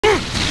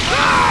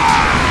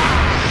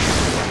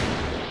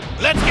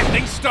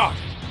Getting started.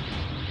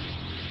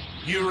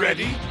 You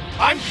ready?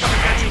 I'm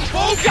coming at you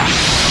full gun!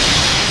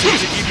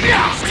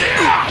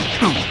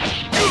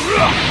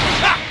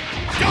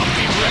 Don't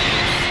be ready!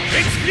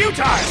 It's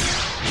futile!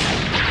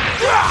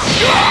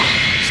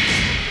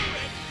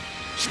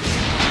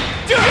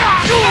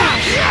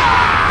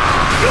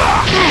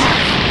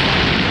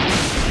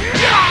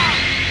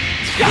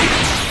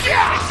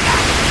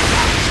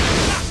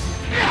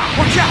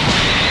 Watch out!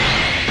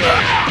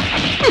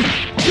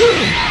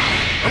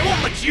 I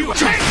won't let you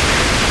hang!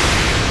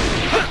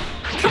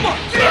 Come on!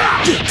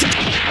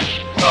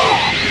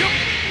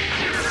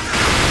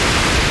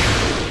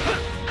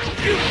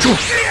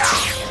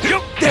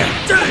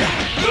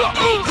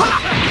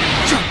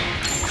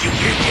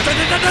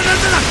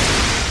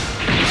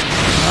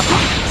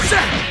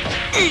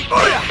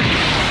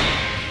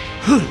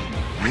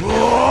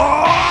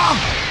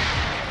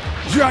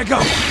 Here I go!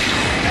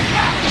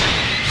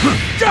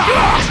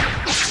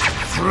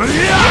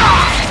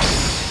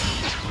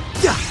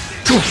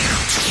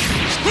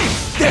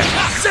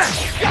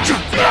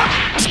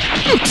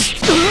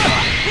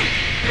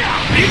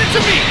 Leave it to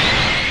me!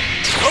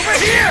 Over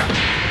here!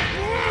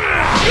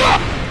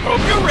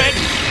 Hope you're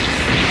ready!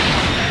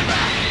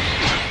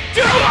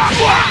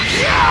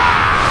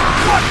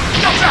 What?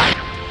 No, back!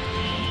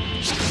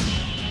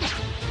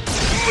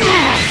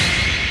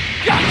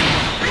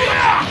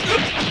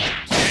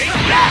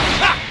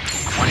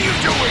 What are you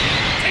doing?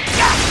 Take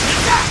that!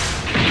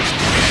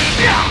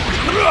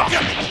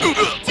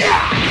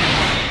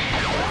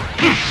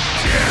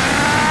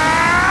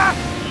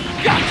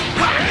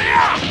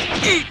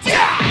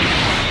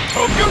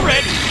 Hope you're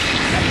ready!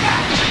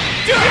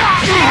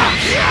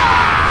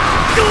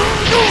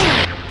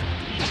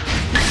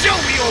 Show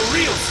me your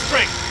real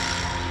strength!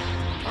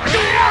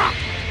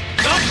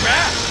 Not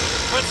bad,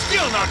 but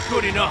still not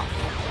good enough.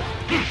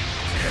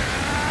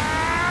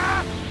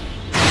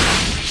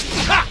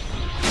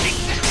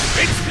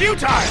 It's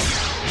futile!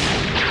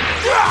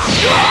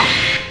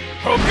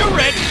 Hope you're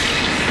ready!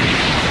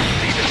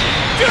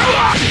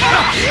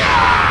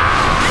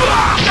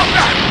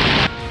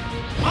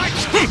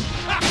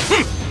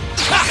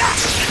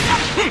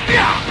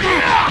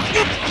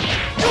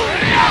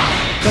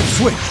 Let's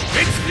switch!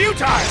 It's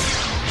futile!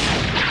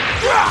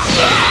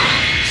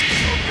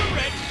 Hope you're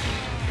ready!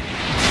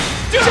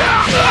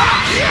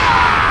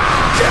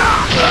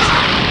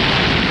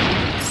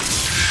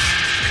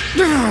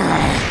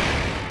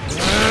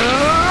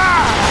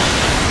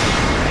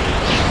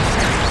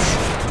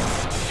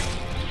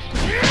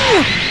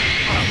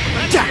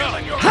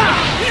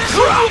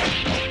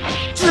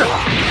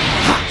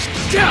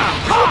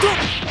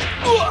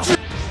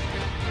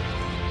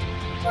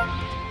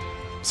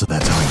 So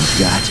that's all you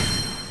got?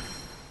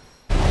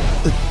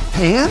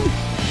 Pan?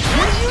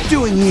 What are you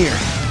doing here?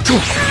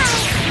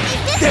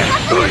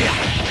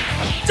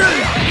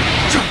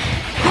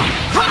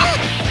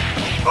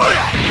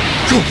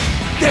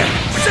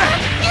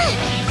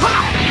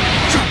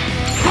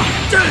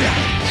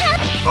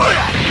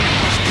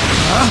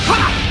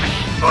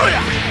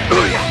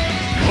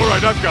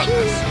 Alright, I've got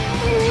this.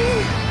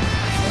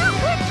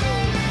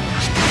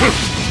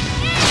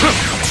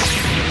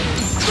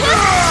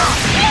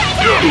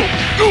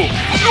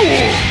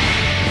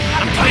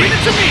 Leave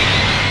it to me!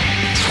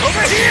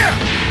 Over here!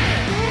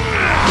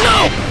 No!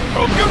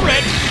 Hope you're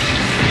ready!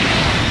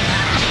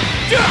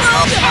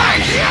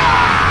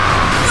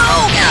 No!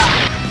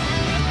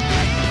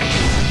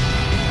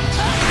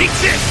 Take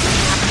this!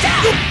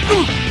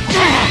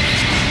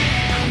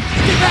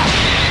 Get back!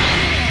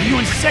 Are you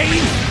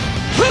insane?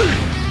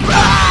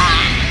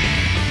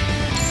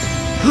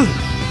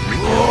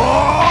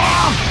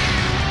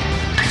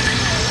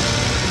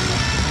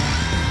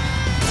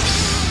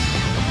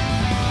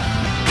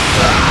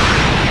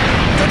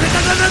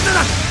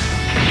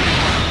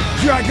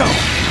 Here I go!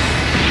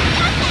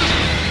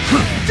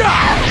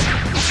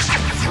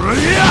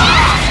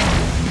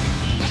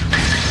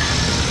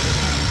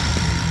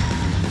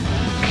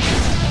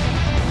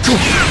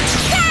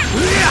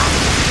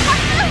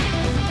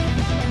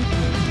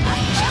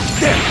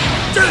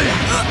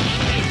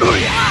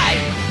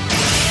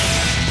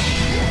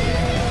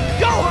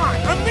 Gohan,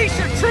 unleash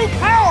your true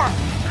power!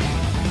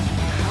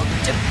 I'll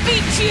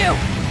defeat you!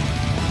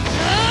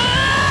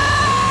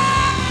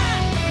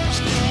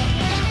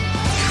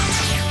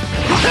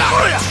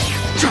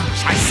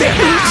 I said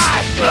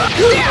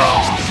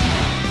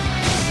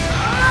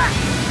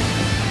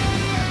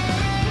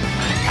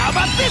How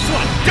about this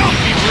one? Don't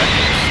be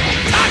reckless!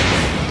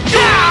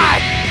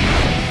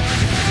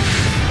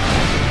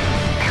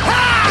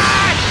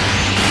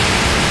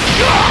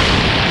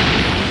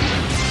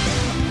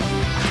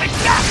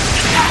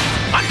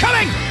 I'm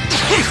coming!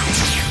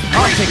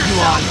 I'll take you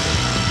on.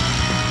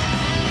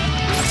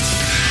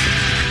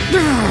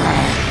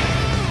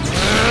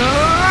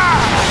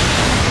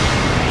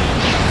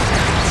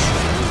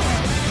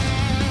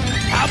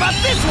 How about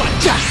this one?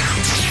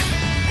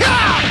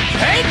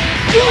 Hey!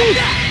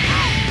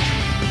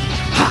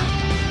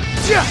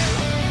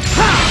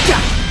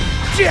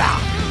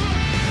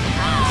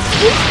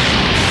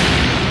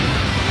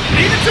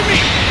 Leave it to me!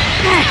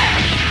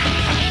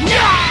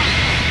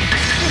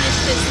 Finish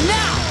this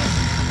now!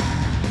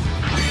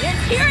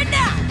 It's here and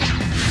now!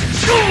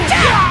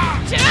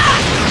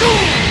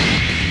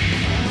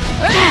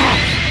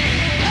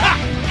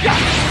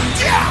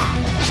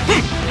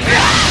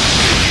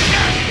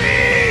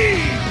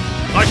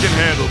 I can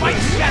handle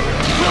this.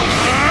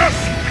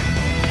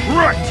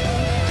 Right!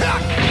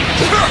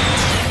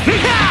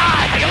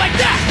 How you like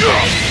that?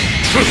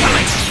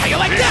 How you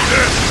like that?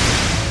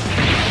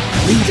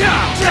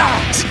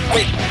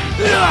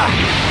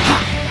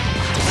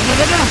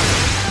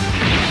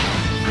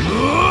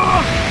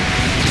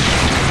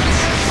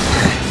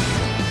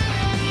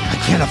 I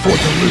can't afford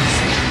to lose.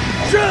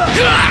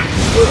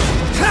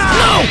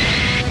 No!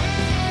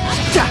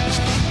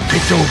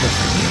 It's over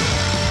for you.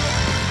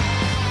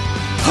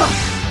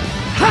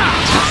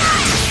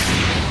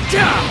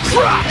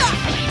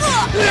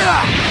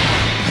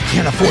 I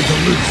can't afford to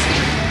lose.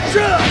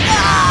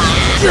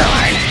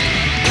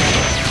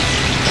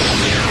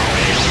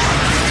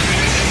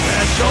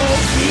 Special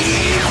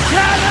Beam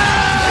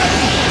Cannon!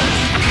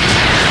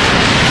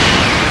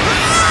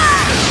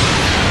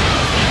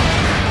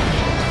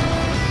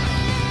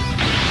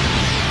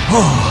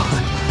 Oh.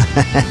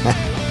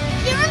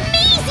 You're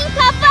amazing,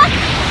 Papa!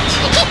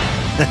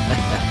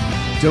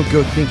 Don't go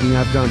thinking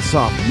I've gone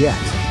soft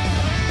yet.